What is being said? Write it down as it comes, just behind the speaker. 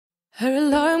Her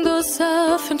alarm goes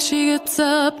off and she gets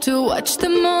up to watch the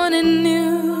morning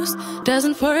news.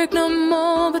 Doesn't work no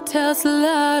more but tells a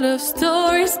lot of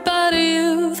stories about her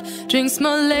youth. Drinks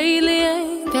more lately,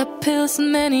 ain't got pills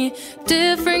in many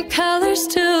different colors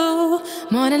too.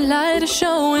 Morning light is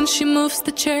showing, she moves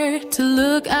the chair to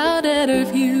look out at her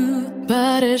view.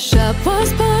 But her shop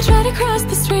was built right across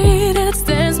the street, and it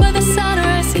stands where the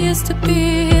sunrise used to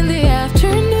be. In the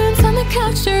afternoons on the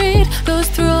couch to read, goes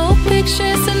through old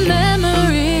pictures and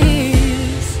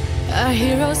memories. Our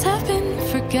heroes have been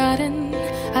forgotten,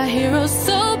 our heroes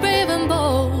so brave and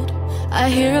bold. Our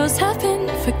heroes have been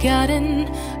forgotten,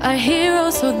 our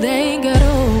heroes so they got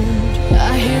old.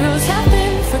 Our heroes have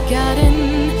been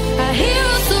forgotten, our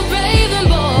heroes so brave and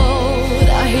bold.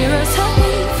 Our heroes have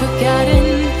been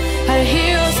forgotten, our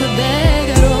heroes so they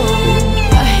got old.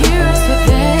 Our heroes so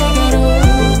they got old.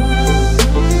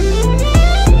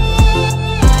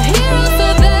 Our heroes so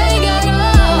they got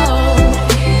old.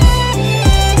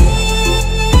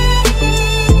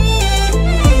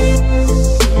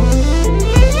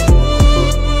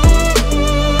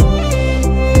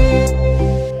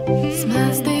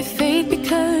 Smiles they fade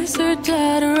because her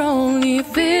daughter only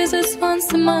visits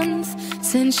once a month.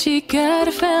 Since she got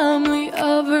a family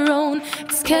of her own,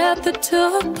 it's kept the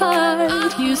two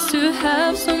apart. Used to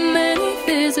have so many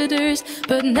visitors,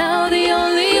 but now the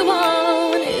only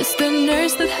one is the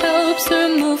nurse that helps her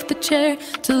move the chair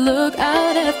to look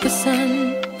out at the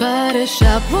sun. But her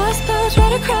shop was built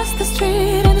right across the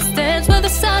street, and it stands where the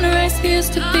sunrise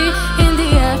used to be. In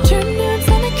the afternoons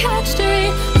on the couch to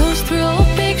read, goes through old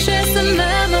pictures and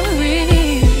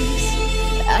memories.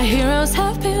 Our heroes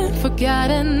have been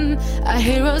forgotten, our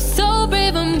heroes so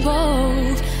brave and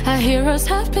bold. Our heroes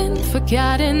have been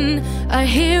forgotten, our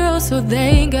heroes so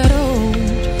they got old.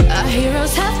 Our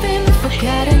heroes have been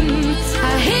forgotten,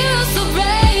 our heroes so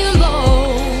brave and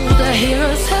bold. Our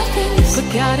heroes have been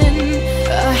forgotten,